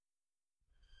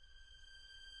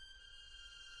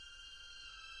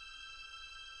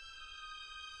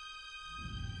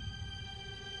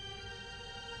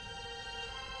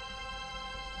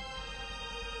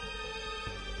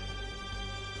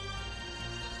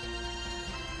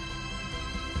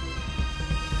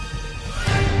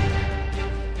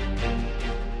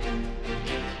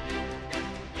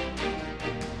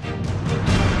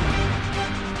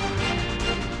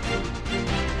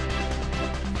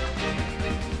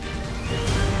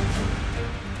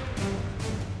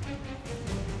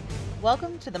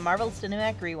Welcome to the Marvel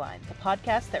Cinematic Rewind, the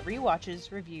podcast that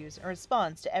rewatches, reviews, and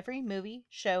responds to every movie,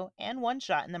 show, and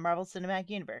one-shot in the Marvel Cinematic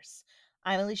Universe.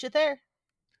 I'm Alicia Thayer.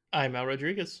 I'm Al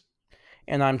Rodriguez.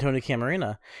 And I'm Tony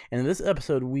Camarena. And in this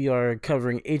episode, we are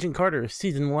covering Agent Carter,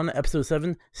 Season 1, Episode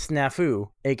 7, Snafu,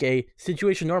 aka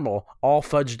Situation Normal, All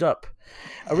Fudged Up.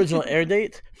 Original air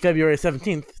date, February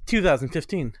 17th,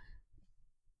 2015.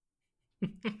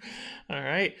 All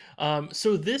right.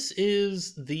 So this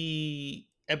is the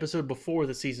episode before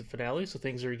the season finale, so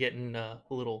things are getting a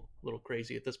little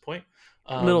crazy at this point.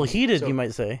 A little heated, you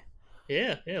might say.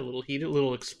 Yeah, a little heated, a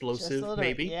little explosive,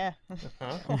 maybe. Yeah.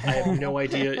 I have no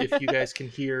idea if you guys can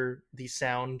hear the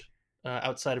sound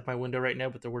outside of my window right now,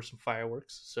 but there were some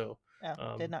fireworks, so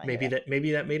did not maybe hear that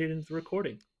made it into the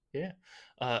recording. Yeah.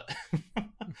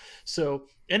 So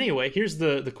anyway, here's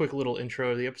the quick little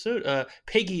intro of the episode.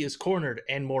 Peggy is cornered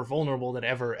and more vulnerable than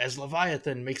ever as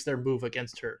Leviathan makes their move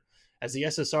against her. As the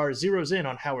SSR zeroes in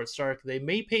on Howard Stark, they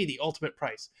may pay the ultimate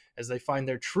price as they find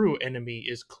their true enemy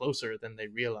is closer than they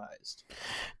realized.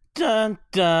 Dun,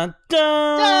 dun,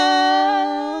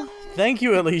 dun! Thank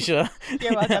you, Alicia.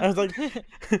 You're welcome. I was like,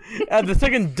 at the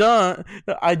second dun,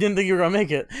 I didn't think you were going to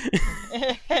make it.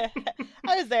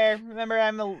 I was there. Remember,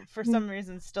 I'm for some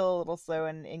reason still a little slow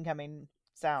in incoming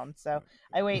sound, so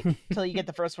I wait till you get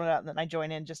the first one out and then I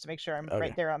join in just to make sure I'm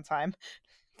right there on time.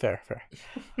 Fair.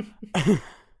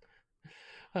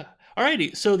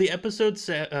 Alrighty, so the episode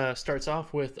starts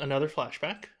off with another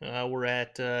flashback. We're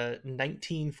at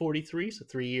 1943, so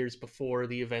 3 years before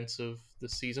the events of the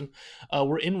season.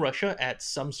 We're in Russia at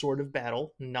some sort of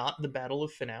battle, not the Battle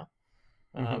of Finau.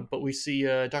 But we see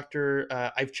Dr.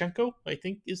 Ivchenko, I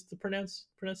think is the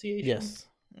pronunciation. Yes.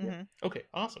 Mm-hmm. Okay,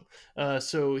 awesome.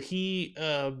 So he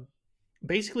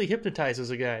basically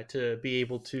hypnotizes a guy to be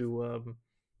able to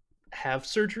have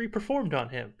surgery performed on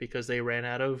him because they ran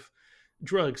out of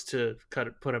drugs to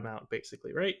put him out,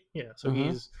 basically, right? Yeah. So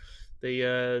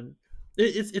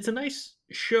it's a nice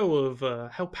show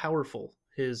of how powerful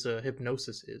his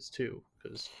hypnosis is too,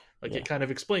 because it kind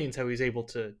of explains how he's able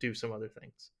to do some other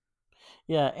things.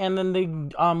 Yeah, and then they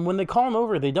when they call him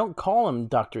over, they don't call him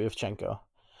Dr. Ivchenko.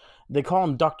 They call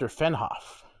him Dr.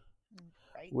 Fenhoff,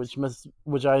 Right.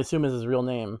 which I assume is his real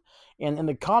name. And in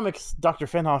the comics, Dr.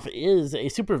 Fenhoff is a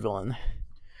supervillain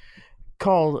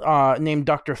called named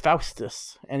Dr.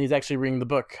 Faustus, and he's actually reading the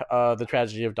book, The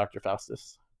Tragedy of Dr.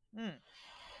 Faustus.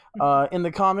 In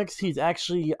the comics, he's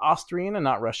actually Austrian and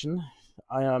not Russian.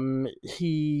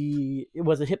 He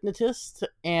was a hypnotist,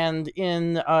 and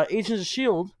in Agents of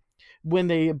S.H.I.E.L.D., when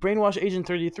they brainwash Agent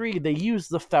 33, they use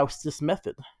the Faustus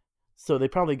method. So they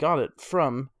probably got it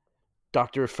from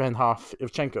Dr. Fenhoff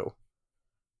Ivchenko.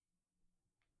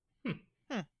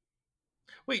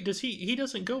 Wait, does he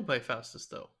doesn't go by Faustus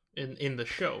though in the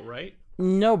show, right?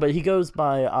 No, but he goes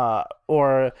by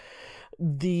or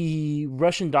the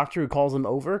Russian doctor who calls him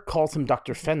over calls him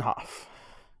Dr. Fenhoff,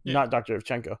 not Dr.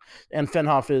 Ivchenko. And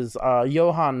Fenhoff is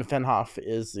Johann Fenhoff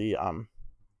is the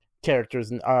character's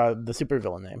the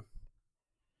supervillain name.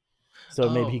 So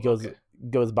maybe he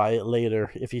goes by it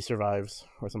later if he survives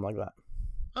or something like that.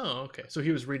 Oh, okay. So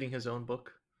he was reading his own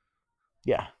book?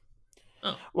 Yeah.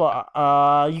 Oh.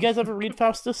 Well, you guys ever read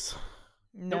Faustus?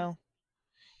 No.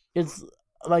 It's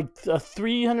like a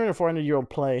 300 or 400-year-old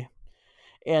play,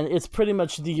 and it's pretty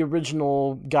much the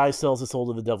original guy sells his soul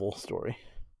to the devil story.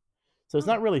 So it's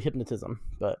not really hypnotism,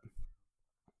 but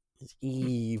it's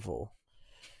evil.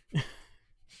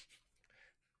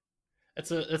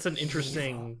 That's an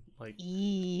interesting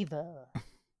evil.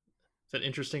 It's an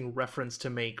interesting reference to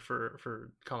make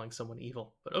for calling someone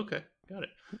evil. But okay, got it.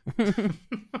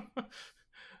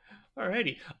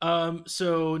 Alrighty.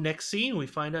 So next scene, we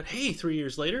find out, hey, 3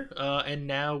 years later, and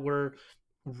now we're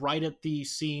right at the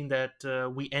scene that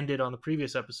we ended on the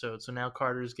previous episode. So now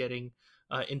Carter's getting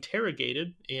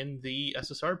interrogated in the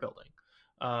SSR building.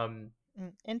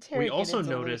 Interrogated. We also is a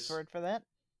notice loose word for that.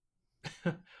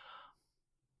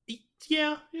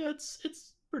 Yeah,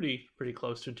 it's pretty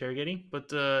close to interrogating,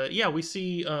 but we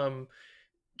see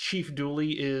Chief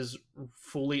Dooley is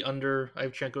fully under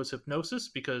Ivchenko's hypnosis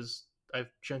because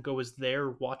Ivchenko is there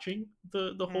watching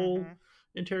the whole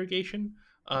interrogation.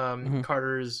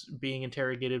 Carter is being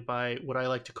interrogated by what I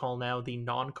like to call now the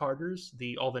non-Carters,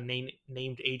 all the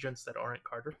named agents that aren't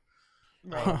Carter.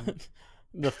 Right.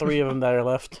 The three of them that are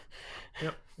left.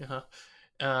 Yep.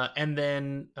 And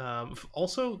then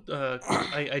also,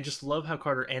 I just love how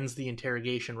Carter ends the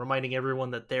interrogation, reminding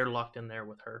everyone that they're locked in there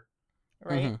with her.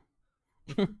 Right.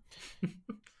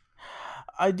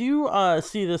 I do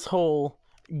see this whole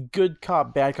good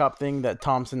cop, bad cop thing that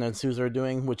Thompson and Sousa are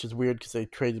doing, which is weird because they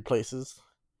traded places.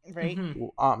 Right.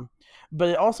 But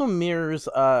it also mirrors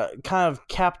kind of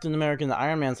Captain America and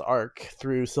Iron Man's arc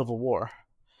through Civil War,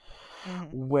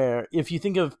 where if you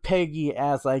think of Peggy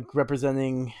as like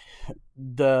representing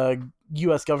the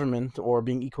U.S. government or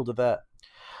being equal to that,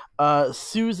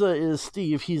 Sousa is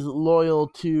Steve. He's loyal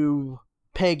to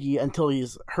Peggy until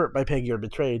he's hurt by Peggy or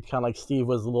betrayed, kind of like Steve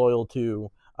was loyal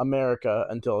to America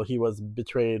until he was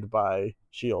betrayed by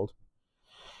S.H.I.E.L.D.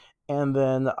 And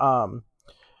then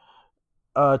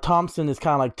Thompson is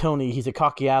kind of like Tony. He's a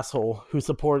cocky asshole who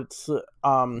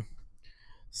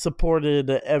supported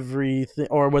everything,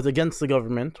 or was against the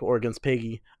government or against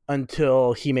Peggy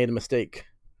until he made a mistake,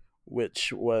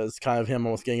 which was kind of him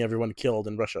almost getting everyone killed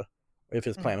in Russia if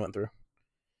his plan went through.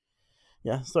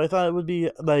 Yeah, so I thought it would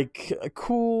be like a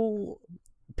cool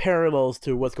parallels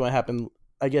to what's going to happen,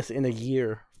 I guess, in a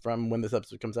year from when this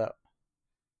episode comes out.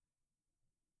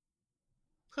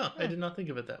 Huh, I did not think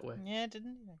of it that way. Yeah, I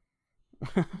didn't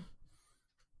either.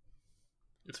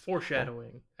 It's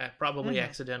foreshadowing, probably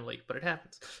accidentally, but it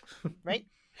happens. Right?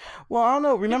 Well, I don't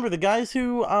know. Remember, the guys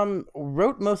who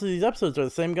wrote most of these episodes are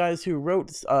the same guys who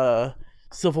wrote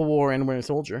Civil War and Winter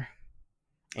Soldier.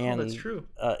 And, that's true.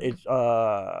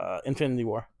 Infinity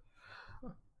War.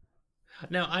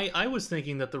 Now, I was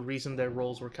thinking that the reason their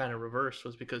roles were kind of reversed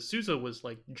was because Sousa was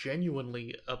like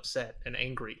genuinely upset and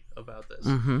angry about this,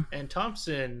 and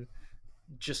Thompson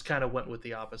just kind of went with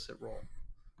the opposite role.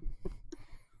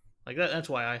 Like that's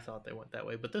why I thought they went that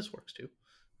way, but this works too.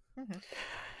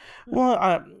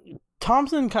 Well,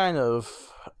 Thompson kind of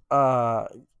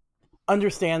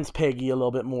understands Peggy a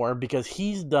little bit more because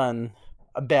he's done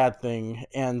a bad thing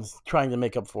and trying to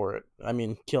make up for it. I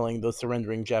mean, killing the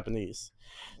surrendering Japanese.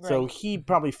 Right. So he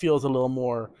probably feels a little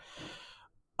more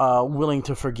willing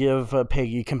to forgive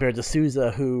Peggy compared to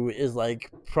Sousa, who is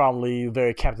like probably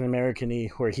very Captain American-y,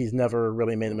 where he's never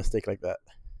really made a mistake like that.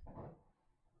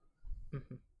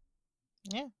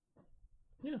 Yeah.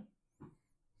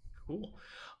 Cool.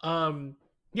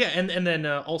 Yeah, and then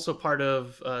also part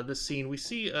of this scene, we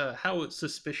see how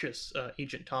suspicious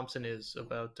Agent Thompson is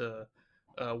about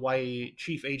why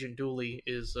Chief Agent Dooley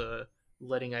is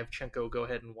letting Ivchenko go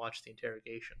ahead and watch the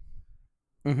interrogation.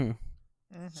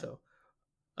 So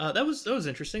that was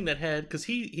interesting. That had, because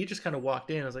he just kind of walked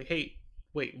in and was like, hey,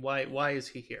 wait, why is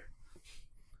he here?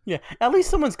 Yeah, at least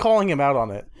someone's calling him out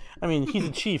on it. I mean, he's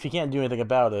a chief, he can't do anything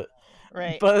about it.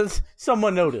 Right. But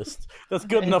someone noticed. That's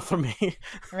good enough for me.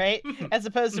 Right? As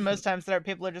opposed to most times that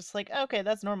people are just like, okay,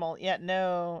 that's normal. Yeah,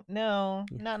 no,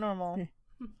 not normal.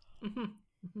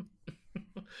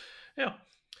 Yeah.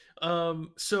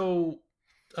 So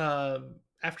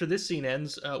after this scene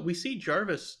ends, we see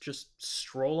Jarvis just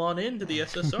stroll on into the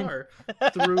SSR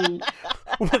through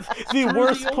with the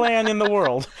worst plan in the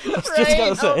world. Right? Just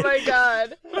gotta say. Oh my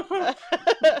god.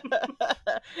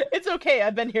 It's okay,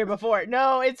 I've been here before.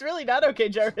 No, it's really not okay,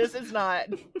 Jarvis. It's not.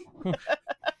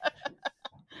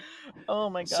 Oh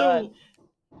my god. So,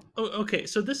 okay,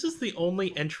 so this is the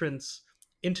only entrance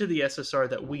into the SSR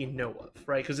that we know of,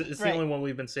 right? Because it's the only one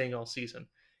we've been seeing all season.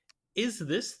 Is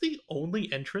this the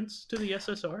only entrance to the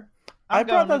SSR? I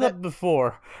brought that up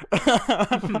before.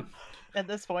 At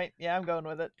this point, yeah, I'm going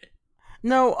with it.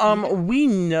 No, we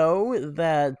know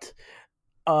that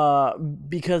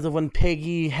because of when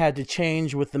Peggy had to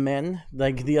change with the men,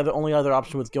 like the only other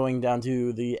option was going down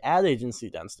to the ad agency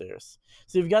downstairs.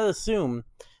 So you've got to assume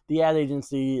the ad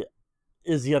agency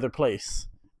is the other place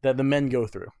that the men go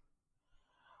through.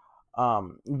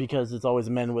 Because it's always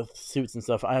men with suits and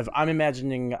stuff. I'm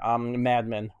imagining Mad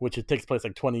Men, which it takes place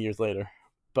like 20 years later,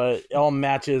 but it all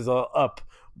matches up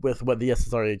with what the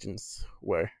SSR agents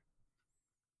were.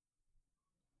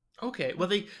 Okay, well,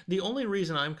 the only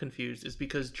reason I'm confused is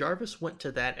because Jarvis went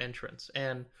to that entrance,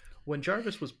 and when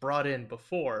Jarvis was brought in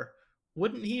before,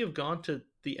 wouldn't he have gone to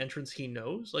the entrance he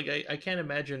knows? Like, I can't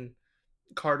imagine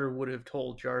Carter would have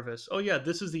told Jarvis, oh yeah,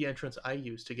 this is the entrance I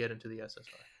use to get into the SSR.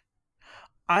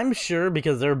 I'm sure,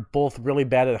 because they're both really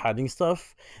bad at hiding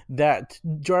stuff, that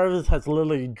Jarvis has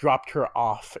literally dropped her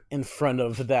off in front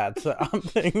of that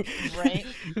thing. Right.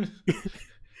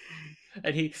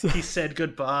 And he said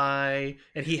goodbye,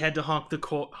 and he had to honk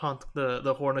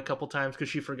the horn a couple times because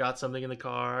she forgot something in the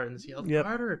car, and yelled, yep.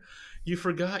 Carter, you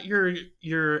forgot your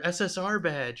SSR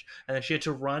badge. And then she had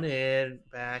to run in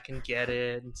back and get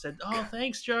it, and said, oh,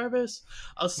 thanks, Jarvis,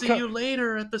 I'll see you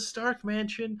later at the Stark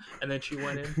mansion. And then she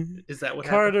went in. Is that what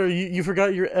Carter, happened? you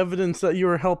forgot your evidence that you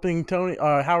were helping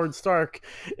Howard Stark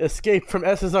escape from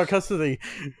SSR custody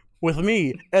with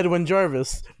me, Edwin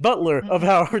Jarvis, butler of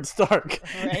Howard Stark.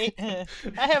 Right? I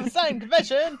have a signed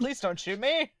confession. Please don't shoot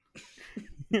me.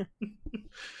 Well,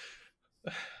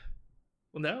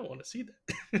 now I want to see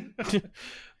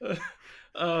that.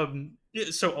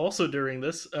 So also during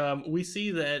this, we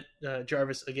see that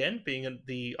Jarvis, again, being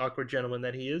the awkward gentleman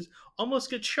that he is, almost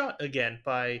gets shot again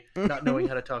by not knowing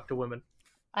how to talk to women.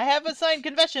 I have a signed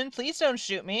confession. Please don't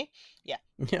shoot me. Yeah.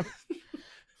 Yep.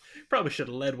 Probably should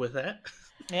have led with that.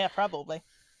 Yeah, probably.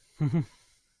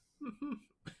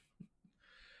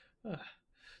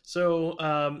 So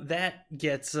that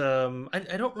gets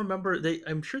I don't remember,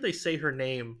 I'm sure they say her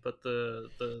name, but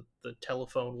the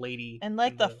telephone lady And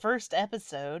like the first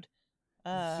episode.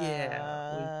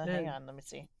 Yeah. Hang on, let me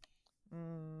see.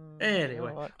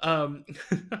 Anyway,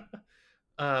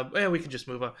 yeah, we can just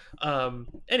move on.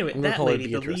 Anyway, I'm gonna that call her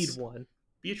lady, the lead Beatrice. one,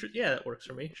 Beatrice. Yeah, that works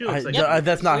for me. She looks like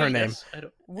that's not her I name. guess. I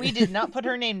don't... We did not put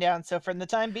her name down, so from the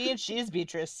time being, she is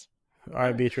Beatrice. All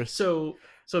right, Beatrice. So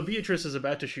Beatrice is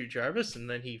about to shoot Jarvis, and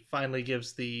then he finally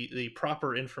gives the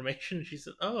proper information. She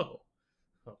said, "Oh,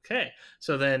 okay."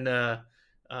 So then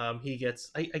he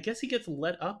gets, I guess he gets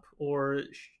let up, or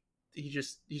he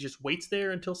just waits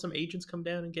there until some agents come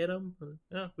down and get him.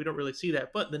 We don't really see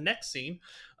that. But the next scene,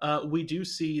 we do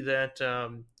see that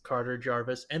Carter,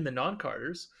 Jarvis, and the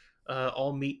non-Carters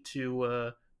all meet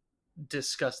to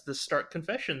discuss the Stark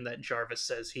confession that Jarvis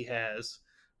says he has.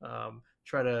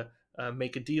 Try to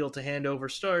make a deal to hand over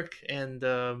Stark, and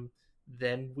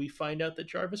then we find out that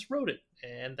Jarvis wrote it,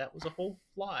 and that was a whole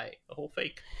lie, a whole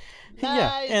fake. Lies,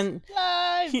 yeah, and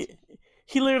lies.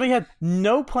 He literally had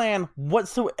no plan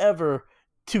whatsoever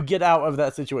to get out of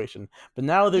that situation. But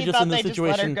now they're just in the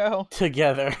situation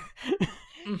together.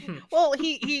 Well,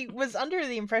 he was under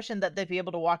the impression that they'd be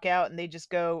able to walk out and they just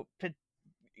go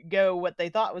what they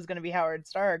thought was going to be Howard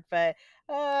Stark. But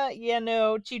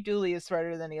no, Chief Dooley is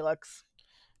smarter than he looks.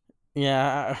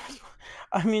 Yeah,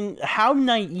 I mean, how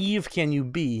naive can you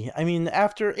be? I mean,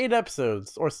 after 8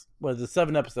 episodes, or what is it,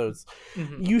 7 episodes,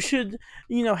 you should,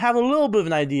 have a little bit of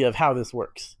an idea of how this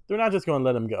works. They're not just going to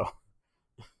let him go.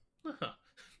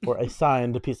 Or a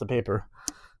signed piece of paper.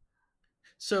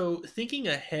 So, thinking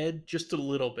ahead just a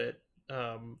little bit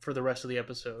for the rest of the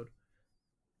episode,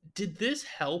 did this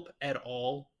help at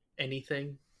all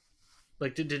anything?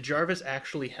 Like, did Jarvis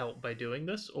actually help by doing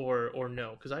this, or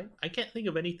no? Because I can't think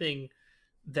of anything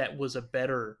that was a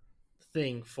better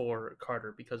thing for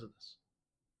Carter because of this.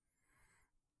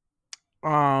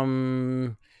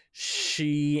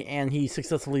 She and he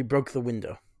successfully broke the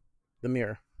window, the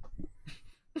mirror.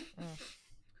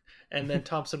 And then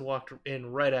Thompson walked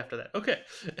in right after that. Okay.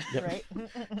 Yep. Right.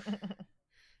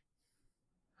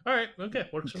 All right. Okay.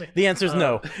 Works for me. The answer is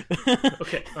no.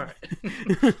 Okay. All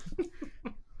right.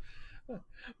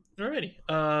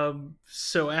 Alrighty.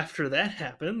 So after that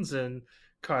happens, and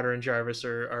Carter and Jarvis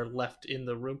are left in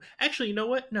the room. Actually, you know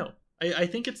what? No, I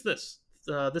think it's this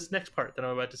next part that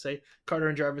I'm about to say. Carter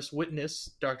and Jarvis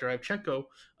witness Dr. Ivchenko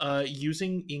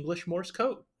using English Morse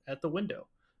code at the window.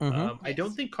 I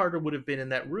don't think Carter would have been in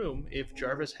that room if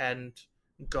Jarvis hadn't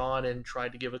gone and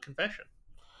tried to give a confession.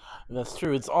 That's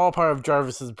true. It's all part of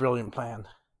Jarvis's brilliant plan.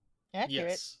 Accurate.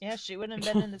 Yes. Yeah, she wouldn't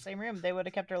have been in the same room. They would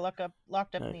have kept her locked up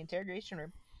in the interrogation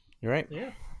room. You're right.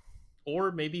 Yeah.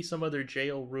 Or maybe some other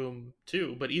jail room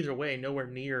too. But either way, nowhere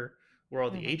near where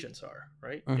all the agents are,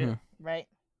 right? Yeah. Right.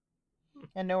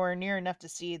 And nowhere near enough to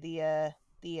see the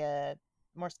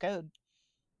Morse code.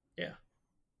 Yeah.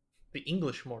 The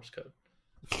English Morse code.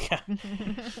 Yeah.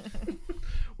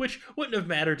 Which wouldn't have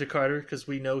mattered to Carter because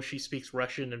we know she speaks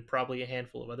Russian and probably a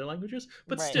handful of other languages.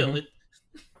 But still,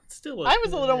 still. I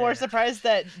was a little more surprised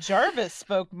that Jarvis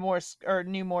spoke Morse or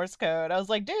knew Morse code. I was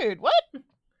like, dude, what?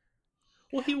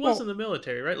 Well, he was in the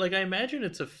military, right? Like, I imagine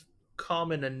it's a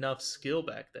common enough skill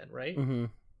back then, right?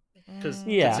 Because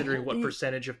considering what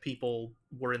percentage of people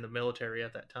were in the military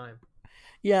at that time.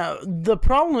 Yeah, the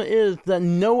problem is that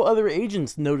no other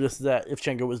agents noticed that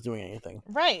Ivchenko was doing anything.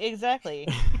 Right, exactly.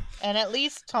 And at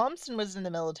least Thompson was in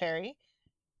the military.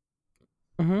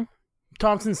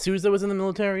 Thompson Sousa was in the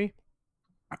military.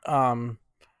 Yeah,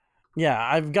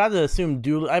 I've got to assume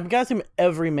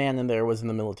every man in there was in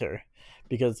the military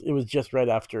because it was just right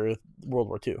after World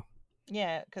War II.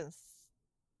 Yeah, because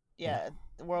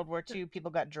World War II people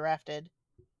got drafted,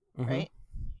 right?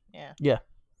 Yeah. Yeah.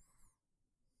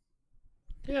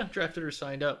 Yeah, drafted or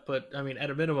signed up, but I mean,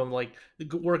 at a minimum, like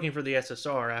working for the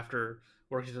SSR after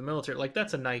working for the military, like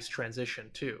that's a nice transition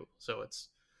too. So it's,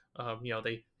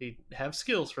 they have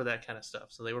skills for that kind of stuff.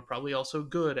 So they were probably also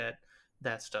good at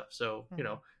that stuff. So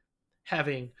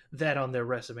having that on their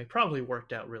resume probably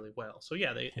worked out really well. So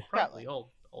yeah, they probably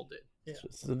all did. Yeah.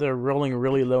 So they're rolling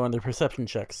really low on their perception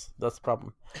checks. That's the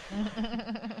problem.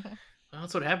 Well,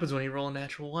 that's what happens when you roll a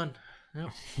natural 1. Yep.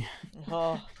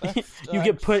 Oh, that You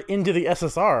get sucks. put into the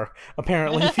SSR,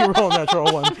 apparently, if you roll a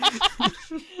natural one.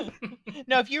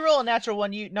 No, if you roll a natural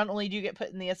one, you not only do you get put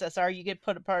in the SSR, you get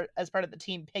put as part of the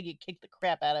team Peggy kicked the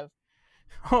crap out of.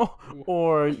 Oh,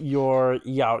 or your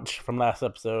Youch from last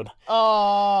episode.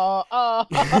 Oh,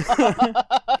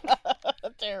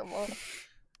 terrible.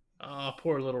 Oh,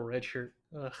 poor little red shirt.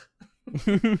 Ugh.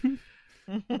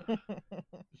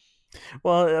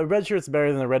 Well, a red shirt's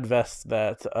better than a red vest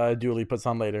that Dooley puts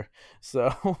on later.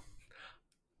 So,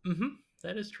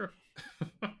 That is true.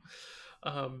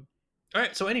 All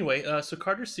right. So anyway, so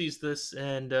Carter sees this,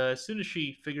 and as soon as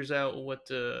she figures out what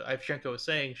Ivchenko is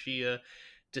saying, she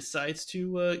decides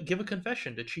to give a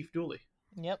confession to Chief Dooley.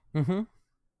 Yep. Yeah.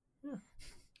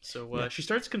 So she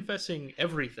starts confessing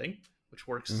everything, which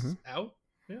works out.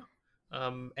 Yeah.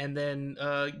 And then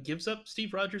gives up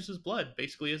Steve Rogers' blood,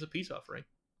 basically as a peace offering.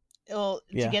 Well,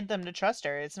 to get them to trust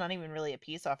her, it's not even really a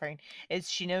peace offering. It's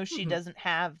she knows she doesn't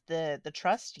have the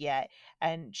trust yet,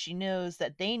 and she knows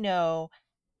that they know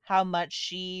how much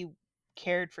she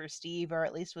cared for Steve, or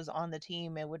at least was on the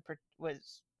team and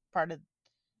was part of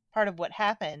what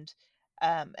happened,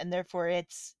 and therefore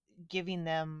it's giving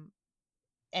them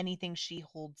anything she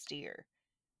holds dear.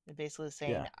 And basically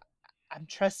saying, "I'm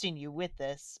trusting you with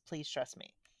this. Please trust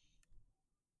me."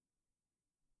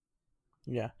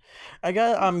 Yeah, I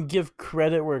gotta give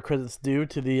credit where credit's due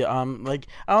to the like,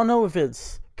 I don't know if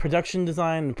it's production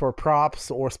design for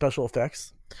props or special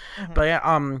effects, but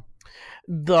yeah,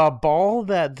 the ball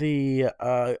that the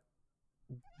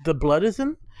blood is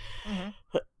in,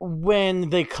 when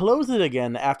they close it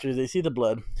again after they see the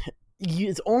blood,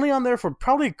 it's only on there for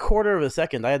probably a quarter of a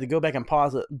second. I had to go back and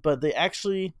pause it, but they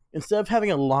actually, instead of having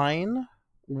a line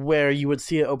where you would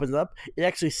see it opens up, it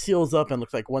actually seals up and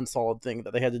looks like one solid thing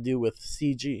that they had to do with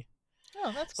CG.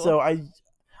 Oh, that's cool. So I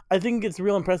think it's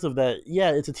real impressive that,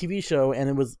 it's a TV show and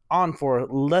it was on for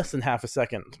less than half a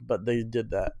second, but they did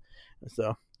that.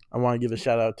 So I want to give a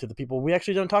shout out to the people we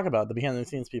actually don't talk about, the behind the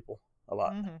scenes people, a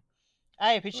lot.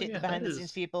 I appreciate the behind the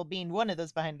scenes people, being one of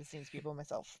those behind the scenes people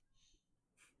myself.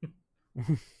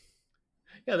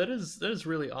 Yeah, that is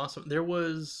really awesome. There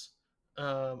was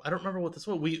I don't remember what this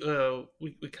was. We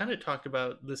kind of talked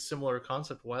about this similar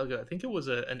concept a while ago. I think it was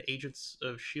an Agents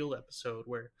of S.H.I.E.L.D. episode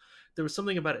where there was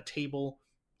something about a table,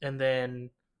 and then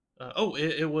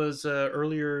it was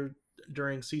earlier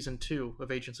during season 2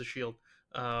 of Agents of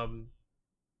S.H.I.E.L.D.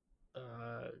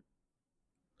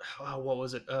 What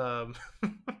was it?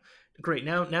 Great.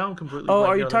 Now I'm completely. Oh, blanking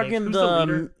are you on the talking names. Who's the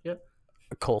leader? Yep.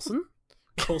 Coulson?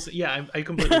 Coulson, yeah, I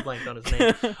completely blanked on his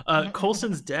name.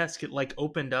 Coulson's desk, it like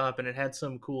opened up and it had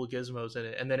some cool gizmos in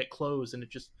it, and then it closed and it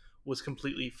just was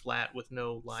completely flat with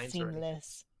no lines.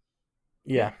 Seamless.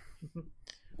 Yeah.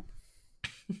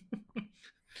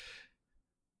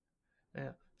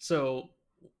 Yeah. So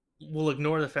we'll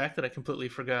ignore the fact that I completely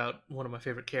forgot one of my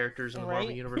favorite characters in the Marvel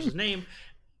Universe's name,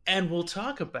 and we'll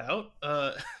talk about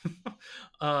the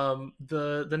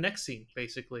next scene,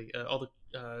 basically. All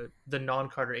the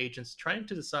non-Carter agents trying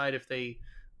to decide if they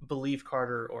believe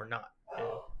Carter or not, and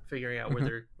figuring out where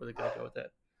they're going to go with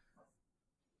that.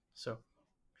 So,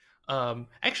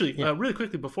 really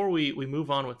quickly before we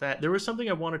move on with that, there was something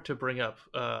I wanted to bring up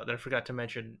that I forgot to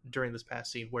mention during this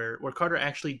past scene where Carter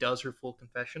actually does her full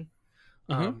confession.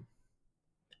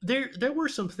 There were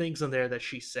some things in there that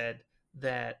she said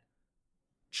that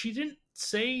she didn't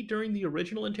say during the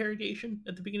original interrogation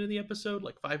at the beginning of the episode,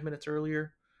 like 5 minutes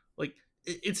earlier. Like,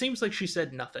 it seems like she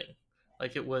said nothing.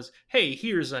 Like, it was, hey,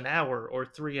 here's an hour or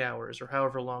 3 hours or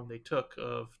however long they took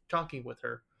of talking with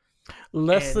her.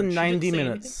 Less than 90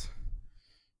 minutes.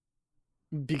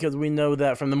 Anything. Because we know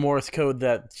that from the Morse code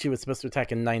that she was supposed to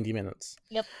attack in 90 minutes.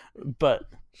 Yep. But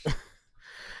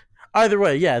either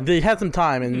way, they had some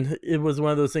time, and it was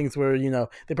one of those things where,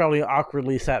 they probably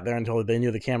awkwardly sat there until they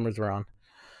knew the cameras were on.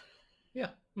 Yeah.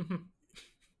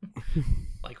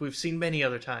 Like we've seen many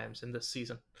other times in this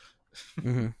season.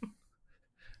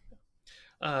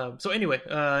 So anyway,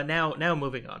 now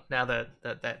moving on. Now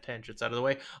that tangent's out of the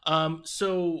way.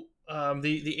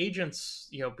 The agents,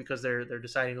 because they're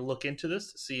deciding to look into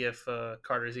this to see if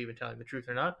Carter is even telling the truth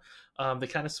or not. They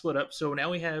kind of split up. So now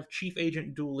we have Chief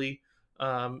Agent Dooley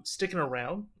sticking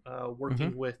around,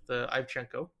 working with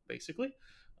Ivchenko, basically.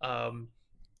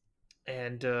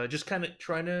 And just kind of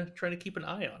trying to keep an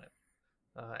eye on him,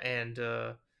 and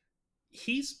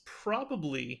he's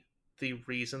probably the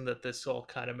reason that this all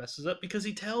kind of messes up, because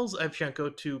he tells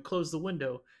Ivchenko to close the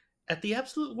window at the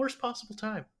absolute worst possible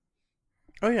time.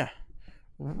 Oh yeah,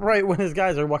 right when his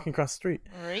guys are walking across the street.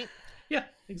 Right. Yeah,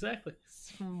 exactly.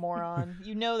 Moron.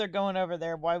 They're going over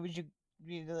there. Why would you?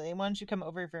 Why don't you come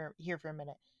over here for a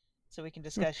minute? so we can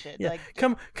discuss shit. Yeah, Like,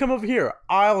 come over here.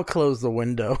 I'll close the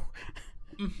window.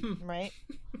 right?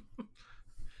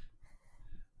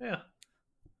 Yeah.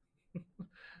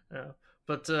 Yeah.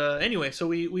 But anyway, so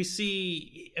we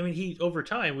see. I mean, he over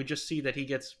time we just see that he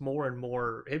gets more and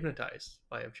more hypnotized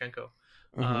by Evchenko,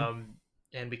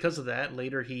 and because of that,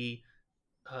 later he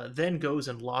then goes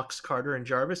and locks Carter and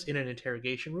Jarvis in an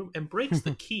interrogation room and breaks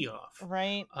the key off.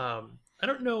 Right. I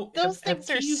don't know. Those things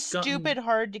are keys stupid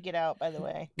hard to get out, by the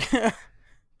way.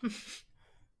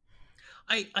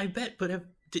 I bet, but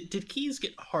did keys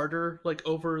get harder like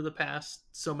over the past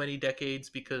so many decades?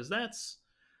 Because that's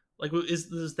like,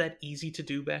 is that easy to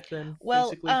do back then?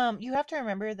 Well, basically? You have to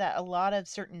remember that a lot of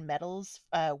certain metals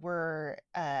were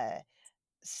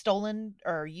stolen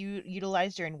or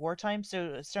utilized during wartime.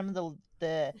 So some of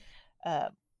the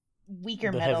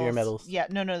weaker metals, heavier metals. the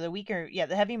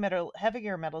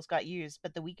heavier metals got used,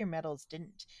 but the weaker metals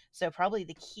didn't. So probably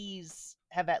the keys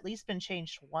have at least been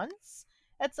changed once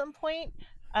at some point,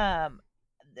 and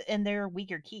they're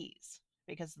weaker keys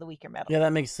because of the weaker metal. Yeah,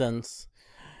 that makes sense.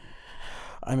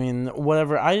 I mean,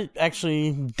 whatever. I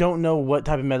actually don't know what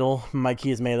type of metal my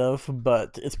key is made of,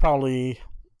 but it's probably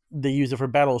they use it for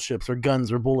battleships or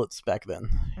guns or bullets back then.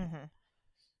 Mm-hmm.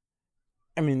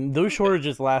 I mean, those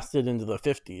shortages lasted into the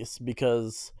 50s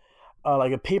because,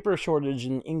 like, a paper shortage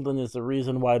in England is the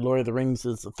reason why Lord of the Rings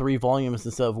is 3 volumes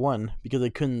instead of 1, because they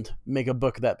couldn't make a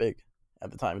book that big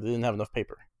at the time. They didn't have enough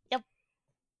paper. Yep.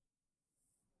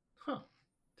 Huh.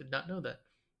 Did not know that.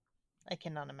 I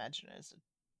cannot imagine it as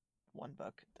one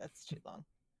book. That's too long.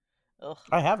 Ugh.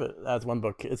 I have it as one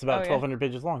book. It's about 1,200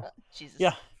 pages long. Jesus.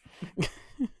 Yeah.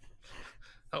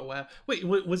 Oh wow! Wait,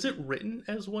 was it written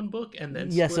as one book and then?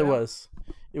 Yes, it out? was.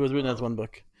 It was written as one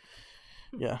book.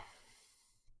 Yeah.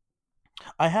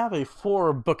 I have a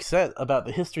 4-book set about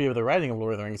the history of the writing of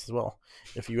Lord of the Rings as well.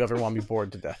 If you ever want to be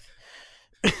bored to death.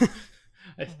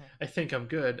 I think I'm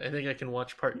good. I think I can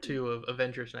watch part 2 of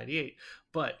Avengers '98.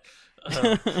 But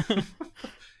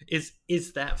is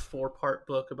that 4-part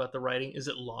book about the writing? Is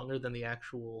it longer than the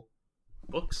actual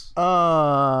books?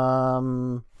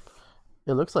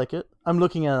 It looks like it. I'm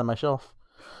looking at it on my shelf.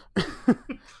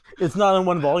 It's not in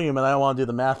one volume, and I don't want to do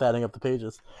the math adding up the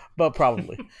pages, but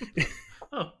probably.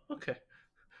 Oh, okay.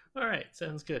 All right,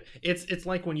 sounds good. It's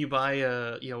like when you buy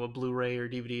a Blu-ray or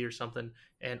DVD or something,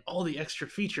 and all the extra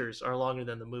features are longer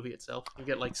than the movie itself. You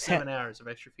get like 7 hours of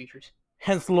extra features.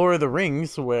 Hence Lord of the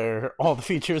Rings, where all the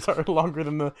features are longer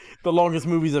than the longest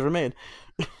movies ever made.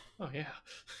 Oh yeah.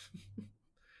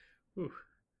 Ooh.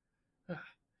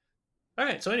 All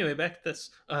right. So anyway, back to this.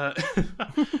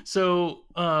 So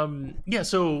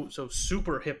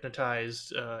super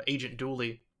hypnotized Agent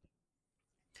Dooley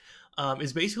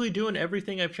is basically doing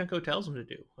everything Evchenko tells him to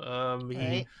do.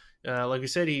 He, like we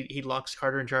said, he locks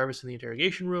Carter and Jarvis in the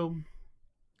interrogation room.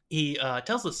 He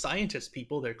tells the scientist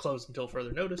people they're closed until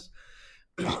further notice.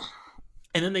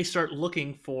 And then they start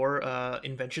looking for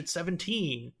Invention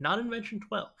 17, not Invention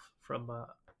 12 from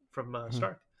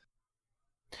Stark.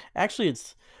 Actually,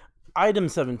 it's Item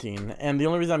 17, and the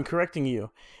only reason I'm correcting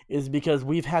you is because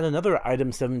we've had another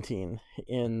Item 17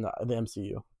 in the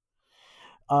MCU.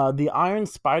 The Iron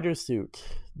Spider suit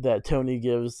that Tony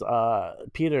gives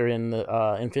Peter in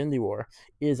the Infinity War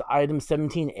is Item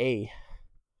 17A,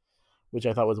 which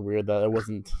I thought was weird that it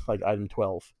wasn't like Item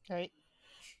 12. Right.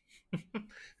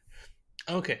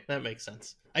 Okay, that makes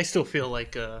sense. I still feel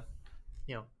like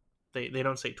they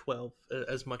don't say 12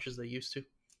 as much as they used to.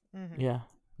 Mm-hmm. Yeah,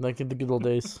 like in the good old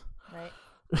days. Right.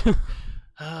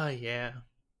 Yeah.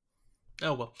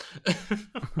 Oh well.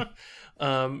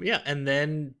 Yeah, and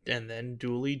then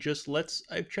Dooley just lets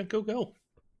Evchenko go.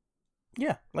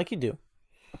 Yeah, like you do.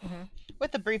 Mm-hmm.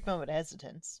 With a brief moment of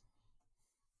hesitance.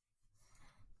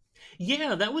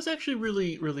 Yeah, that was actually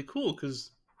really, really cool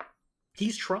because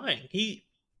he's trying. He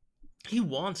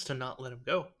wants to not let him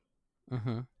go.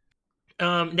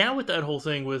 Mm-hmm. Now with that whole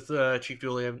thing with Chief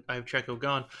Dooley, Evchenko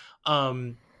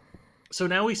gone. So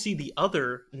now we see the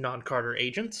other non-Carter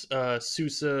agents,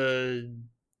 Sousa,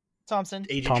 Thompson,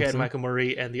 Agent Chad Michael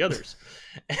Murray, and the others.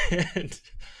 And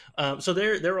so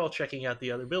they're all checking out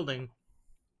the other building.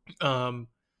 And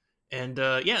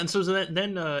so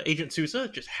then Agent Sousa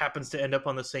just happens to end up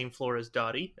on the same floor as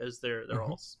Dottie as they're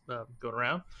all going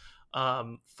around.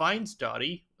 Finds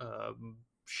Dottie.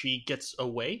 She gets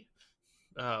away,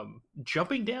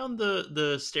 jumping down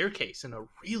the staircase in a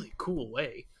really cool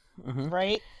way. Mm-hmm.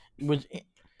 Right? Which,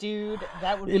 dude,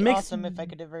 that would be awesome if I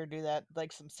could ever do that,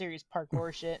 like some serious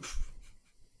parkour shit.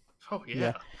 Oh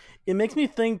yeah. It makes me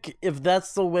think if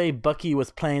that's the way Bucky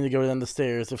was planning to go down the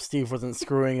stairs, if Steve wasn't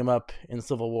screwing him up in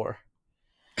Civil War.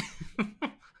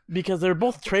 Because they're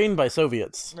both trained by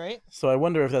Soviets. Right? So I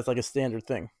wonder if that's like a standard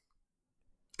thing.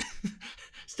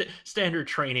 Standard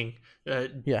training.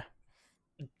 Yeah.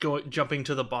 Jumping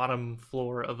to the bottom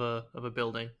floor of a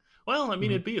building. Well, I mean,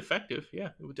 Mhm. it'd be effective. Yeah,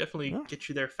 it would definitely Yeah. get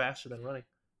you there faster than running.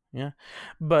 Yeah.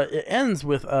 But it ends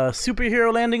with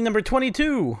superhero landing number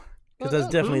 22. Because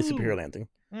that's definitely a superhero landing.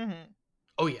 Mm-hmm.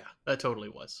 Oh yeah, that totally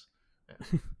was.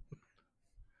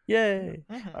 Yay.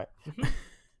 Mm-hmm.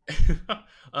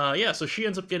 Yeah, so she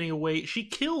ends up getting away. She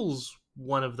kills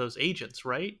one of those agents,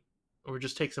 right? Or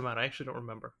just takes him out. I actually don't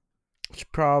remember. She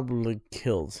probably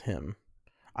kills him.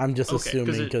 I'm just Okay, 'cause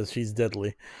assuming it- because she's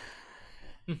deadly.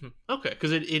 Okay,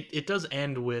 because it does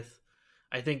end with,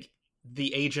 I think,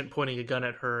 the agent pointing a gun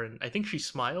at her, and I think she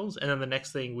smiles, and then the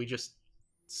next thing we just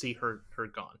see her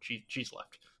gone. She's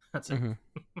left. That's it.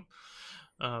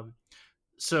 Mhm.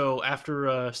 So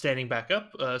after standing back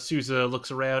up, Sousa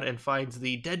looks around and finds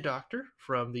the dead doctor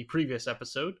from the previous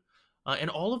episode, and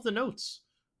all of the notes.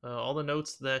 All the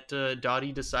notes that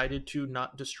Dottie decided to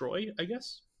not destroy, I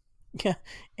guess. Yeah.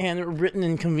 And written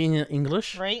in convenient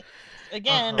English. Right?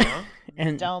 Again, Uh-huh.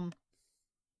 And dumb.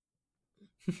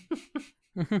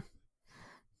 Mhm.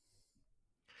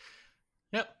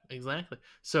 Yep, exactly.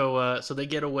 So they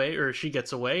get away, or she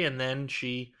gets away, and then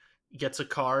she gets a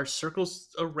car,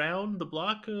 circles around the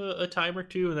block a time or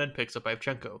two, and then picks up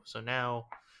Ivchenko. So now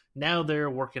they're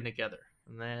working together,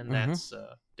 and then Mhm. that's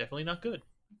definitely not good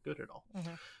at all.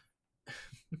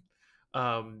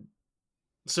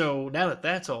 So now that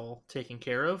that's all taken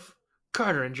care of,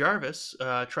 Carter and Jarvis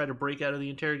try to break out of the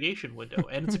interrogation window,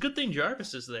 and it's a good thing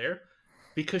Jarvis is there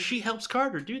because she helps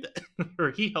Carter do that,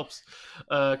 or he helps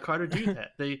Carter do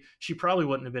that. She probably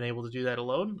wouldn't have been able to do that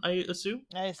alone, I assume,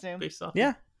 I assume. based off.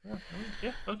 Yeah.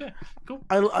 Yeah. Okay. Cool.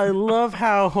 I love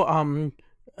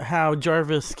how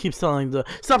Jarvis keeps telling the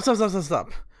stop.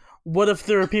 What if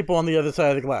there are people on the other side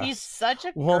of the glass? He's such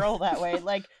a Well- girl that way.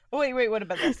 Like, wait, what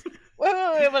about this? Wait,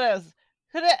 what else?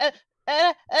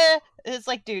 It's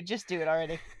like, dude, just do it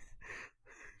already.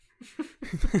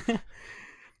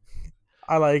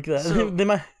 I like that. So-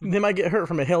 they might get hurt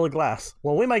from a hail of glass.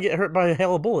 Well, we might get hurt by a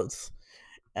hail of bullets.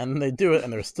 And they do it,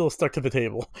 and they're still stuck to the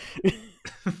table.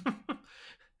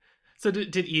 So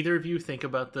did either of you think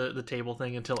about the table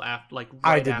thing until after, like right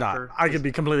I did after? not. I could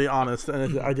be completely honest,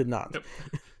 and I did not. Nope.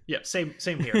 Yeah, same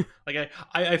here. Like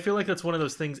I feel like that's one of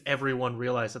those things everyone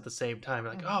realized at the same time.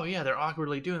 Like, oh yeah, they're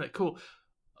awkwardly doing that. Cool.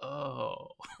 Oh.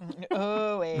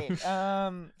 Oh wait.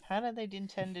 How did they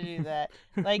intend to do that?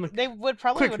 Like, they would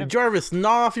probably would Quick, have, Jarvis,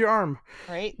 gnaw off your arm.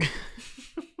 right?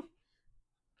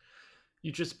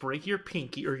 You just break your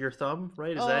pinky or your thumb,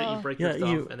 right? Is that it? You break Yeah, your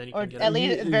thumb you- and then you Or can get at it.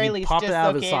 least, at the very you least, pop it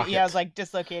out of its dislocate it. Yeah, I was socket. like,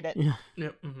 dislocate it. Yeah.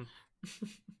 Yep.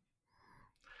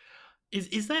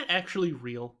 Is that actually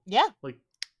real? Yeah. Like,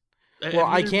 Well,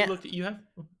 I can't- You have.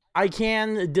 I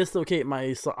can dislocate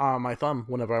my my thumb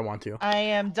whenever I want to. I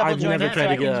am double I've jointed, never so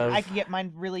tried I to can, get I can get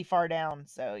mine really far down.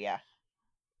 So yeah,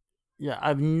 Yeah,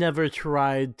 I've never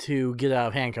tried to get out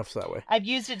of handcuffs that way. I've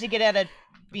used it to get out of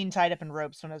being tied up in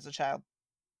ropes when I was a child.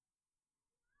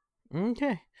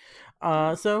 Okay.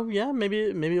 So yeah, maybe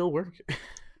it'll work.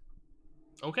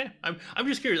 Okay, I'm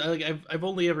just curious. Like I've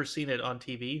only ever seen it on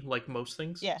TV, like most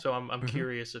things. Yeah. So I'm Mhm.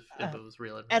 curious if it was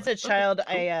real. As a Okay, child,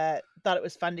 cool. I thought it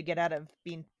was fun to get out of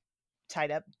being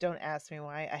tied up. Don't ask me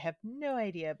why. I have no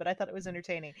idea, but I thought it was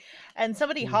entertaining. And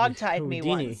somebody hogtied me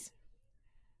Houdini. once.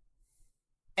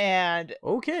 And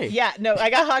Okay. yeah, no, I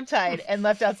got hogtied and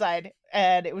left outside,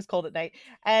 and it was cold at night.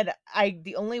 And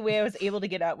the only way I was able to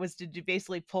get out was to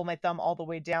basically pull my thumb all the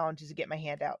way down to get my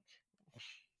hand out.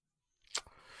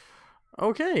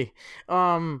 Okay.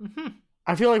 Mhm.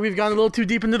 I feel like we've gone a little too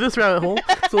deep into this rabbit hole,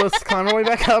 so let's climb our way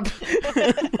back up.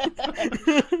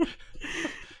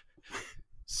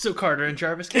 So Carter and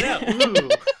Jarvis get out. Ooh.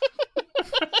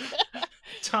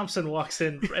 Thompson walks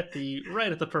in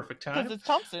right at the perfect Because time. it's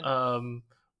Thompson.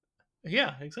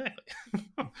 Yeah, exactly.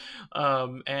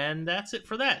 And that's it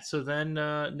for that. So then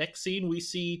next scene we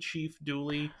see Chief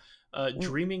Dooley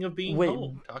dreaming of being Wait,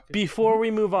 home. Before we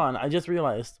move on, I just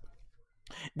realized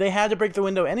they had to break the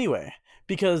window anyway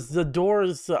because the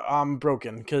door's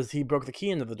broken because he broke the key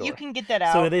into the door. You can get that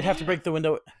out. So they'd have to break the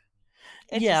window.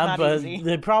 It's yeah, just not but easy.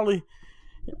 they probably.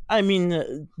 I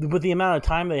mean, with the amount of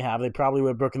time they have, they probably would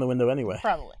have broken the window anyway.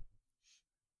 Probably.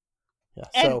 Yeah,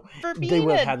 And so for they being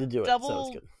would a have had to do it. So it's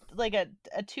double, good. like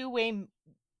a two-way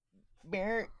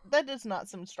mirror, that is not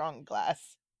some strong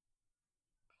glass.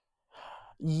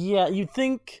 Yeah, you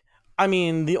think. I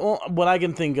mean, what I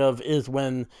can think of is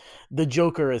when the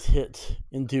Joker is hit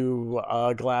into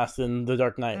glass in The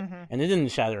Dark Knight, Mhm. and it didn't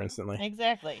shatter instantly.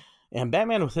 Exactly. And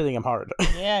Batman was hitting him hard.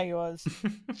 Yeah, he was.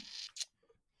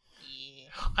 Yeah.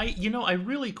 I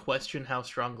really question how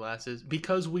strong glass is,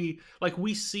 because we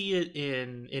see it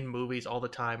in movies all the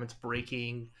time. It's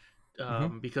breaking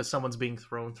because someone's being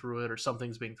thrown through it, or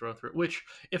something's being thrown through it. Which,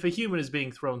 if a human is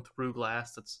being thrown through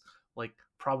glass, that's like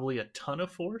probably a ton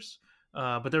of force.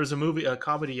 But there was a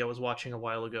comedy I was watching a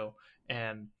while ago,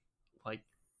 and like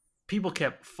people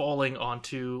kept falling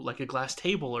onto like a glass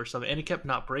table or something, and it kept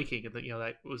not breaking, and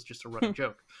that was just a running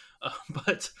joke.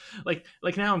 But like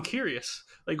now I'm curious.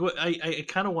 Like, what I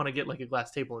kind of want to get like a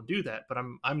glass table and do that, but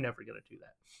I'm never gonna do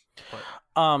that. But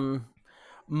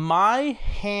my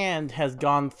hand has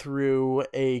gone through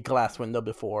a glass window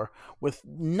before with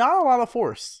not a lot of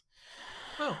force.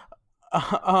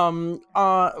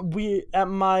 We at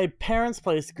my parents'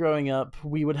 place growing up,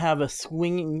 we would have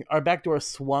our back door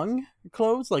swung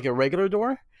closed like a regular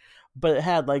door, but it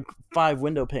had like 5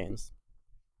 window panes.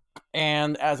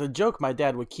 And as a joke, my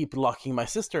dad would keep locking my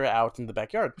sister out in the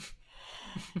backyard.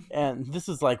 And this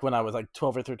is like when I was like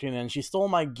 12 or 13, and she stole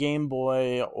my Game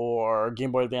Boy or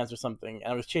Game Boy Advance or something,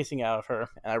 and I was chasing out of her,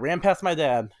 and I ran past my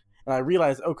dad, and I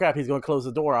realized, oh crap, he's going to close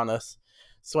the door on us.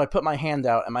 So I put my hand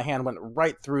out, and my hand went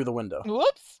right through the window.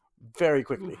 Whoops! Very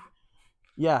quickly.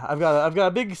 Yeah, I've got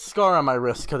a big scar on my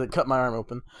wrist because it cut my arm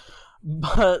open.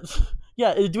 But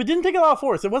yeah, it didn't take a lot of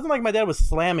force. It wasn't like my dad was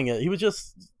slamming it. He was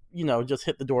just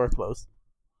hit the door closed.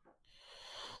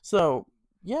 So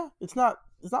yeah, it's not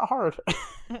hard.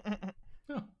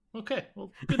 Oh, okay.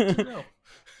 Well, good to know.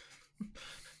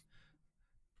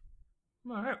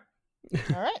 All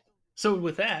right. So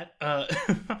with that,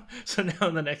 so now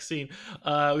in the next scene,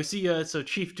 we see so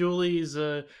Chief Dooley's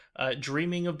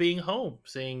dreaming of being home,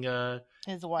 seeing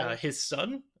his wife, his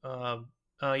son,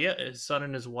 his son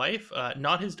and his wife,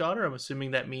 not his daughter. I'm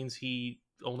assuming that means he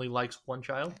only likes one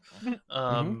child.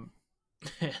 And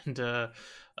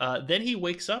then he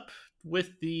wakes up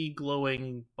with the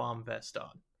glowing bomb vest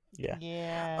on.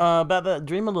 Yeah. About that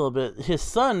dream a little bit. His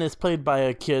son is played by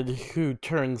a kid who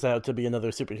turns out to be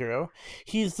another superhero.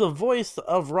 He's the voice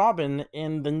of Robin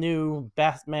in the new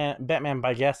Batman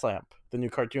by Gaslamp, the new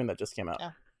cartoon that just came out.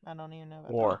 Oh, I don't even know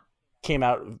about or that. Came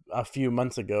out a few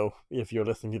months ago, if you're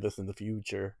listening to this in the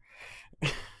future.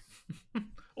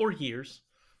 Or years.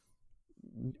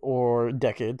 Or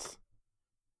decades.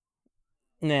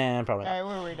 Nah, probably not. All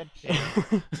right, we're rated.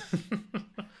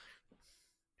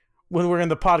 When we're in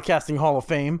the podcasting Hall of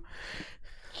Fame.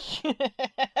 I'm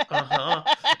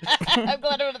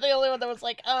glad I was the only one that was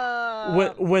like,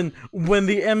 When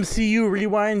the MCU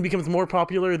Rewind becomes more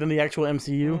popular than the actual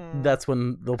MCU, that's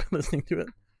when they'll be listening to it.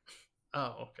 Oh,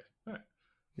 okay. All right.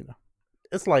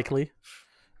 It's likely.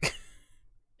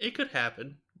 It could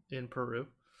happen in Peru.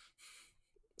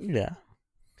 Yeah.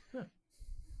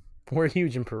 We're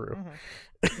huge in Peru.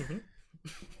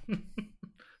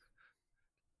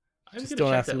 I'm going to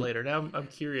check that later. Now I'm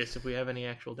curious if we have any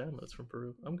actual downloads from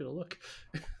Peru. I'm going to look.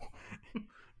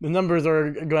 The numbers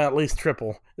are going to at least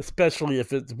triple, especially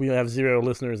if we have 0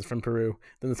 listeners from Peru.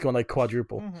 Then it's going to like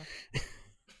quadruple.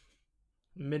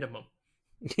 Minimum.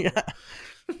 Yeah.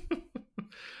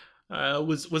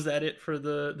 Was that it for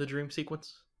the dream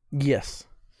sequence? Yes.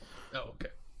 Oh, okay.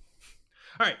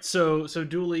 All right. So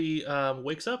Dooley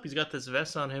wakes up. He's got this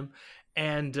vest on him,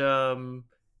 and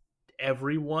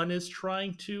everyone is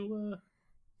trying to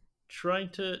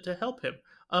help him.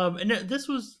 And this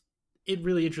was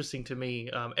really interesting to me.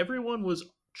 Everyone was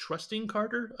trusting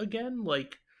Carter again,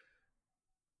 like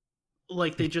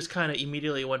they just kind of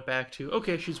immediately went back to,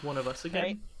 okay, she's one of us again.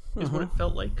 Right. Is what it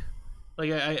felt like.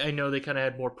 Like I know they kind of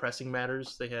had more pressing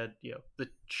matters. They had, the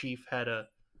chief had a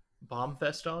bomb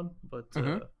vest on, but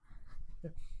it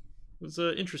was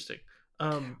interesting.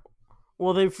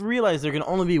 Well, they've realized there can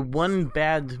only be one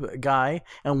bad guy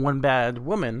and one bad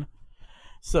woman,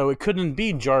 so it couldn't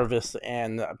be Jarvis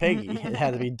and Peggy. It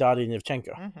had to be Dottie and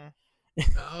Yevchenko.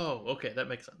 Oh, okay, that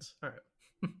makes sense. All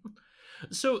right.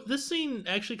 So this scene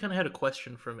actually kind of had a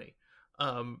question for me.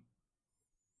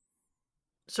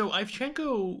 So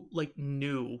Yevchenko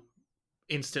knew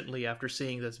instantly after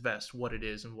seeing this vest what it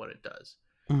is and what it does.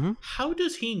 How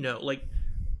does he know?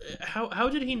 How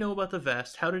did he know about the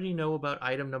vest? How did he know about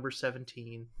item number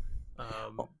 17?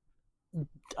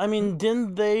 I mean,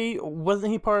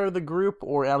 wasn't he part of the group,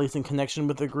 or at least in connection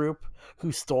with the group,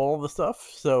 who stole the stuff?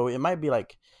 So it might be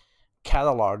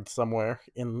cataloged somewhere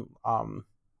in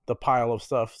the pile of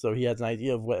stuff, so he has an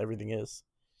idea of what everything is.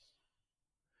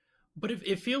 But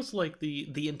it feels like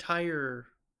the entire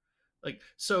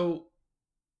so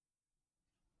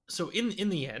in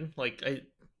the end,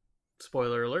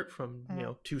 spoiler alert from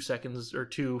 2 seconds or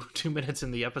 2 minutes in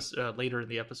the episode later in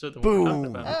the episode than what we're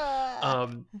talking about.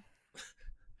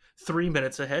 3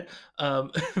 minutes ahead. So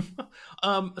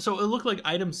it looked like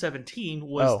item 17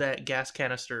 was that gas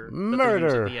canister that they use at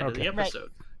Murder. the end of the Right. episode.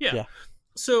 Yeah.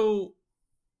 So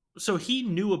he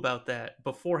knew about that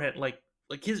beforehand. Like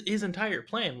his entire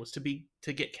plan was to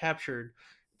get captured,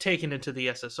 taken into the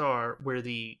SSR where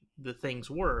the things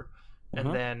were,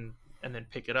 and then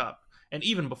pick it up. And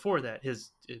even before that,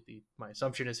 my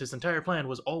assumption is his entire plan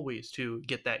was always to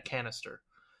get that canister.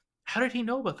 How did he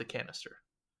know about the canister?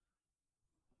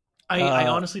 I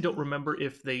honestly don't remember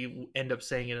if they end up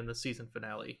saying it in the season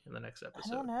finale in the next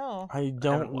episode. I don't know. I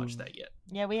haven't watched that yet.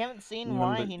 Yeah, we haven't seen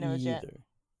why he knows yet.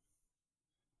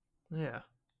 Yeah.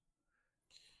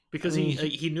 Because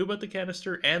he knew about the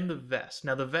canister and the vest.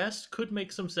 Now, the vest could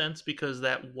make some sense because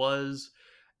that was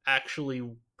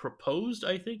actually proposed,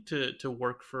 I think, to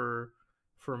work for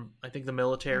I think the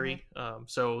military.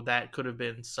 So that could have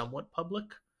been somewhat public.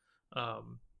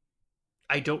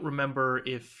 I don't remember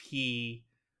if he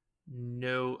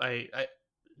I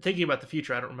thinking about the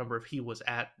future, I don't remember if he was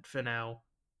at Finau.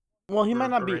 Well, he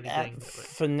might not be at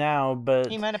Finau, but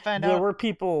he might have found out. There were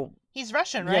people. He's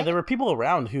Russian, right? Yeah, there were people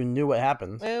around who knew what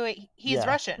happened. Wait. He's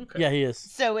Russian. Okay. Yeah, he is.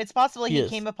 So it's possible he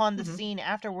came upon the scene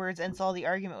afterwards and saw the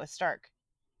argument with Stark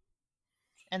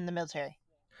and the military.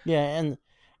 Yeah, and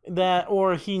that,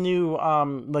 or he knew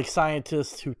like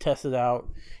scientists who tested out,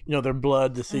 their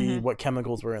blood to see what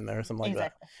chemicals were in there or something like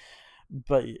that.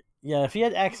 But yeah, if he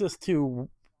had access to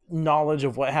knowledge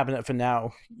of what happened at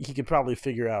Finau, he could probably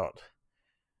figure out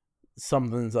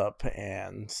something's up,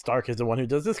 and Stark is the one who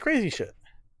does this crazy shit.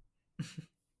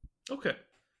 Okay.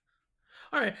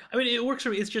 All right. I mean, it works for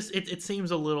me. It's just it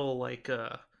seems a little like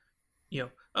the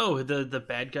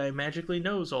bad guy magically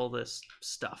knows all this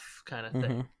stuff kind of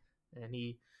thing.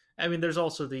 And there's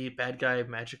also the bad guy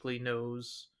magically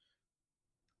knows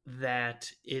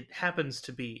that it happens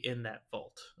to be in that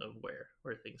vault of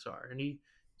where things are, and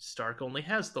Stark only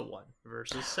has the one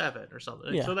versus 7 or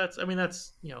something. Yeah. So that's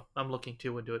I'm looking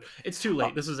too into it. It's too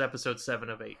late. This is episode 7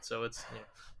 of 8, so it's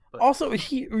but. Also,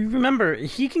 he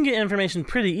can get information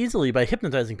pretty easily by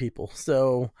hypnotizing people.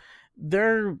 So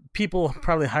there are people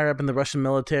probably higher up in the Russian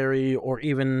military, or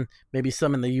even maybe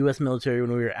some in the U.S. military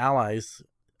when we were allies,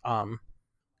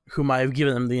 who might have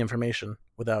given them the information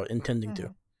without intending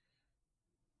to.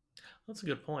 That's a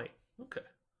good point. Okay.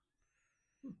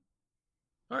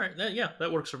 All right.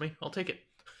 That works for me. I'll take it.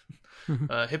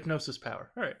 Hypnosis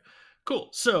power. All right. Cool.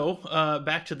 So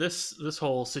back to this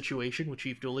whole situation with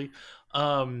Chief Dooley.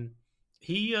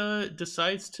 He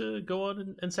decides to go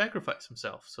on and sacrifice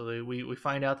himself. So we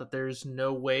find out that there's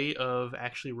no way of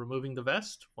actually removing the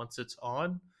vest once it's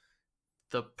on.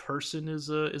 The person is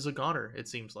a goner, it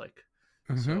seems like.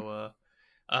 So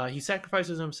he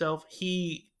sacrifices himself.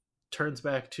 He turns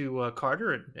back to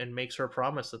Carter and makes her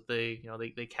promise that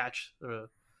they catch the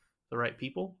right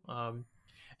people.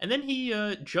 And then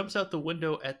he jumps out the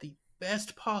window at the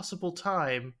best possible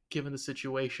time given the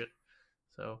situation.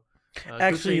 So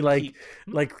actually, like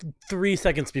 3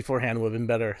 seconds beforehand would have been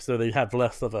better, so they'd have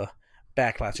less of a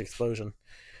backlash explosion.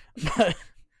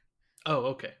 Oh,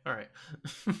 okay, all right.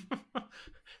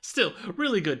 Still,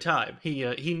 really good time.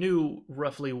 He knew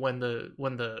roughly when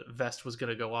the vest was going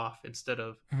to go off instead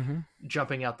of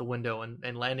jumping out the window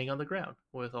and landing on the ground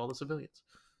with all the civilians.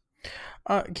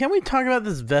 Can we talk about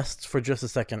this vest for just a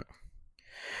second?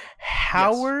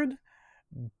 Howard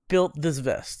built this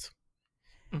vest.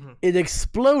 It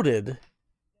exploded.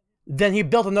 Then he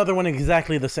built another one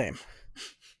exactly the same.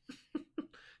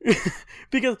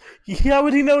 Because how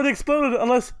would he know it exploded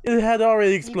unless it had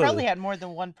already exploded? He probably had more than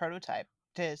one prototype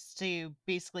to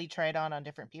basically try it on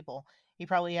different people. He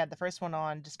probably had the first one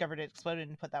on, discovered it exploded,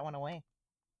 and put that one away.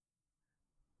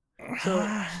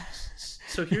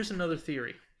 So here's another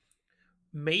theory.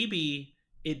 Maybe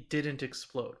it didn't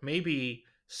explode. Maybe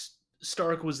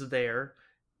Stark was there,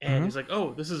 and he's like,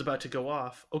 oh, this is about to go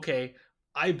off. Okay,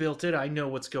 I built it. I know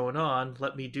what's going on.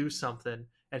 Let me do something.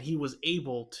 And he was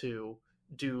able to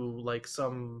do like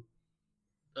some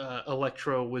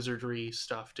electro wizardry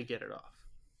stuff to get it off.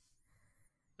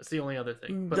 That's the only other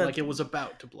thing. But like it was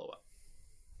about to blow up.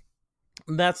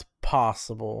 That's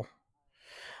possible.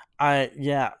 I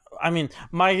mean,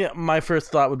 my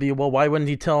first thought would be, well, why wouldn't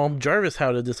he tell Jarvis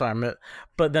how to disarm it?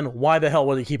 But then why the hell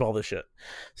would he keep all this shit?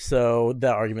 So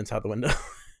that argument's out the window.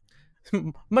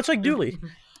 Much like Dooley.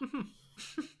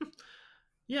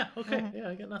 Yeah, okay. Yeah,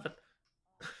 I got nothing.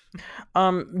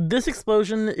 This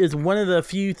explosion is one of the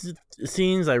few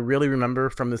scenes I really remember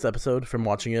from this episode, from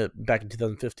watching it back in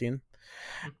 2015.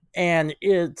 And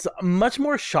it's much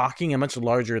more shocking and much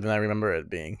larger than I remember it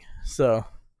being. So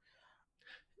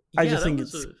I just think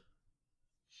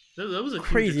that was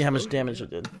crazy how much damage it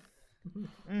did.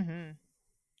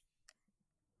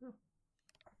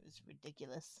 It's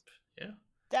ridiculous. Yeah.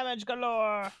 Damage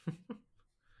galore.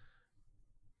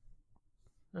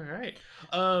 All right.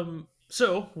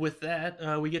 So with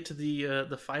that, we get to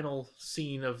the final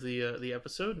scene of the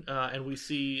episode, and we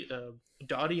see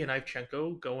Dottie and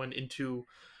Ivchenko going into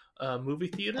a movie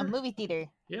theater. A movie theater.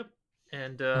 Yep,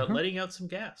 and Mhm. letting out some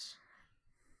gas.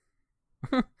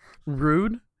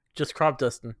 Rude. Just crop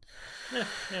dusting.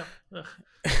 Yeah.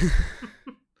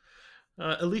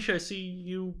 Alicia, I see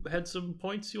you had some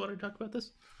points you wanted to talk about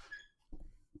this.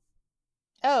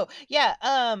 Oh, yeah.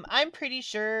 I'm pretty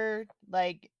sure,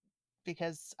 like,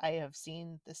 because I have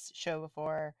seen this show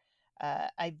before,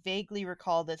 I vaguely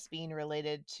recall this being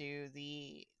related to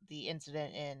the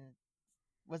incident in,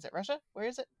 was it Russia? Where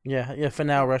is it? Yeah. For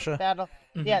now, Russia. Battle.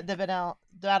 Mhm. Yeah, the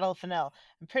Battle of Fennel.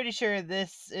 I'm pretty sure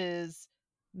this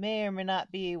may or may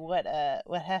not be what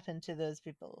happened to those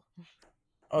people.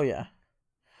 Oh yeah.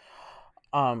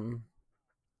 I'm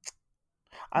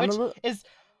Which a little. is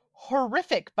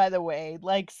horrific, by the way.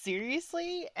 Like,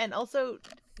 seriously. And also,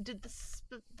 did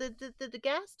the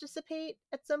gas dissipate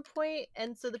at some point,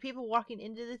 and so the people walking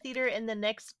into the theater in the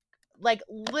next, like,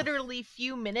 literally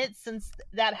few minutes since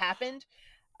that happened,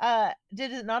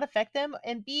 did it not affect them?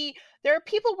 And B, there are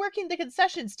people working the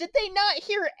concessions. Did they not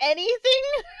hear anything?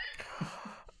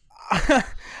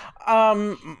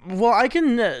 Well, I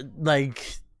can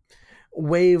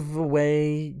wave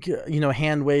away,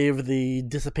 hand wave the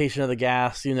dissipation of the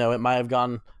gas. It might have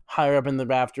gone higher up in the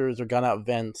rafters or gone out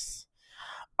vents.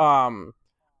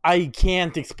 I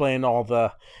can't explain all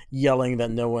the yelling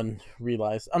that no one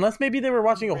realized, unless maybe they were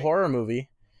watching a Right. horror movie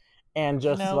and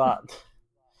just No. thought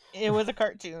It was a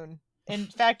cartoon. In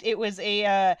fact, it was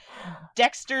a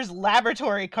Dexter's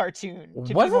Laboratory cartoon,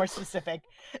 to Was be more it? specific.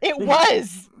 It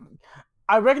was!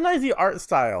 I recognize the art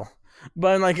style,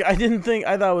 but I didn't think.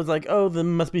 I thought it was like, oh, that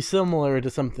must be similar to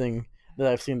something that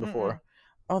I've seen before. Mm-mm.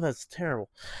 Oh, that's terrible.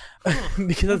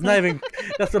 Because that's not even.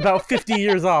 That's about 50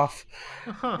 years off.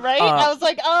 Right? I was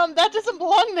like, that doesn't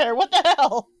belong there. What the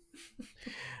hell?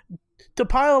 To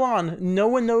pile on, no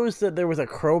one knows that there was a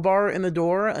crowbar in the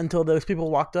door until those people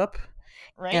walked up,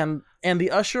 Right? and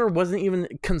the usher wasn't even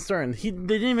concerned. They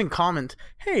didn't even comment.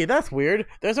 Hey, that's weird.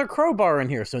 There's a crowbar in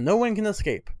here, so no one can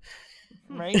escape.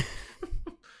 Right?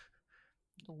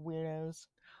 Weirdos.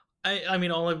 I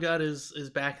mean, all I've got is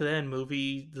back then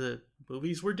the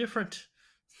movies were different.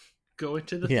 Going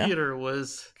to the Yeah. theater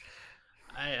was,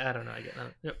 I don't know. I get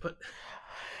that, yeah, but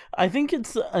I think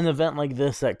it's an event like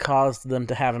this that caused them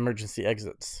to have emergency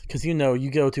exits. Because,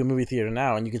 you go to a movie theater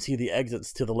now and you can see the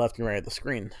exits to the left and right of the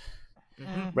screen.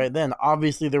 mhm. Right then,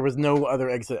 obviously, there was no other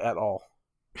exit at all.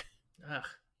 Ugh.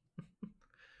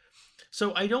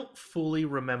 So I don't fully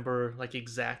remember like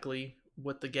exactly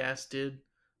what the gas did,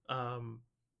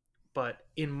 but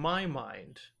in my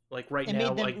mind, like right It now, made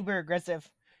them like uber aggressive.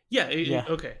 Yeah.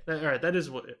 okay, all right, that is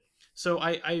what. So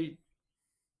I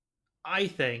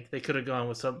think they could have gone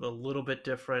with something a little bit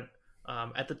different.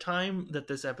 At the time that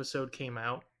this episode came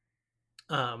out,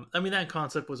 I mean that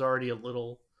concept was already a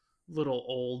little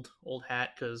old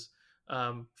hat because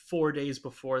 4 days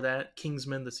before that,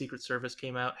 Kingsman: The Secret Service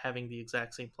came out having the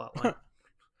exact same plotline.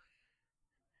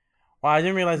 Well, I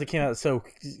didn't realize it came out so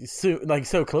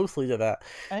closely to that.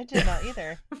 I did not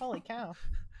either. Holy cow.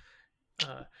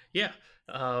 Yeah.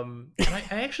 And I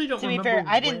actually don't To be remember. fair,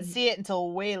 I didn't when- see it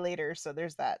until way later, so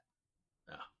there's that.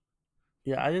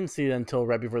 Yeah, I didn't see it until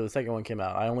right before the second one came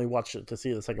out. I only watched it to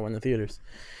see the second one in the theaters.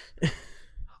 I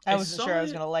I wasn't saw sure I was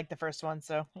it- going to like the first one,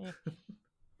 so.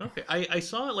 Okay, I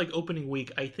saw it like opening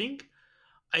week. I think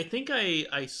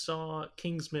I saw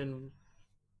Kingsman,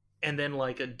 and then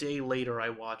like a day later I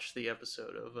watched the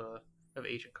episode of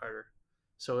Agent Carter.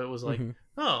 So it was like, Mhm.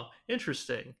 oh,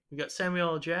 interesting. We got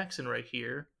Samuel L. Jackson right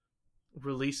here,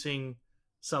 releasing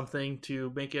something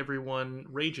to make everyone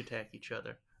rage attack each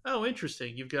other. Oh,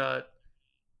 interesting. You've got,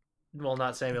 well,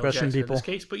 not Samuel L. Russian Jackson people. in this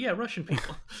case, but yeah, Russian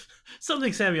people.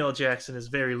 Something Samuel L. Jackson is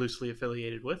very loosely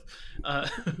affiliated with,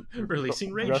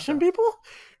 releasing rage Russian stuff.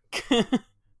 people?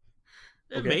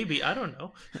 Okay. Maybe, I don't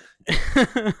know.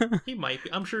 He might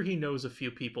be. I'm sure he knows a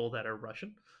few people that are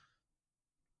Russian.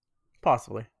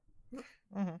 Possibly.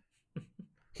 Mhm.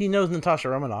 He knows Natasha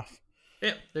Romanoff.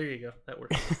 Yeah, there you go. That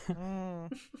works. Mm.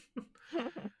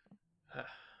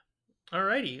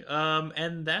 Alrighty.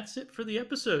 And that's it for the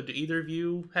episode. Do either of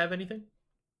you have anything?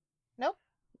 Nope.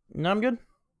 No, I'm good.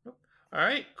 All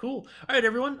right, cool. All right,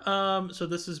 everyone. So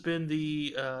this has been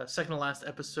the second to last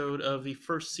episode of the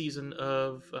first season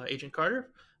of Agent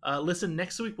Carter. Listen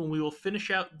next week when we will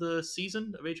finish out the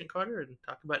season of Agent Carter and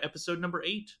talk about episode number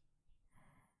 8.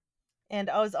 And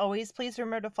as always, please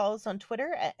remember to follow us on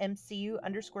Twitter at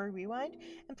MCU_rewind.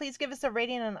 And please give us a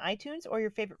rating on iTunes or your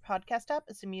favorite podcast app,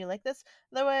 assuming you like this.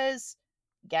 Otherwise,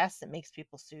 gas that makes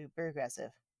people super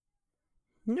aggressive.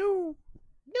 No.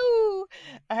 No!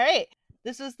 Alright,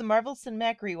 this was the Marvel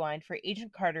Cinematic Rewind for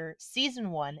Agent Carter,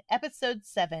 Season 1, Episode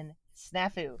 7,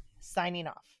 Snafu, signing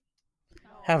off.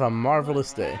 Have a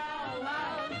marvelous day.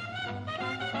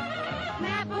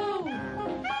 Snafu!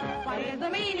 What is the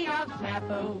meaning of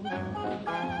snafu?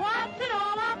 What's it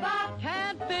all about?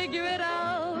 Can't figure it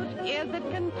out. Is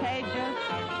it contagious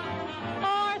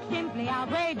or simply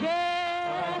outrageous?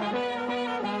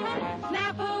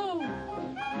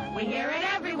 Snafu! We hear it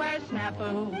everywhere,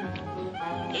 snafu.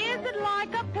 Is it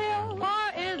like a pill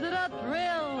or is it a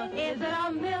thrill? Is it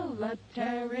a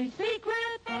military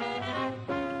secret?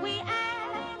 We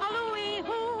asked a Louis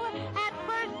who at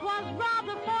first was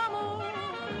rather formal,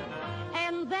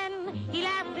 and then he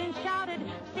laughed and shouted,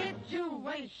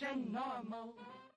 situation normal.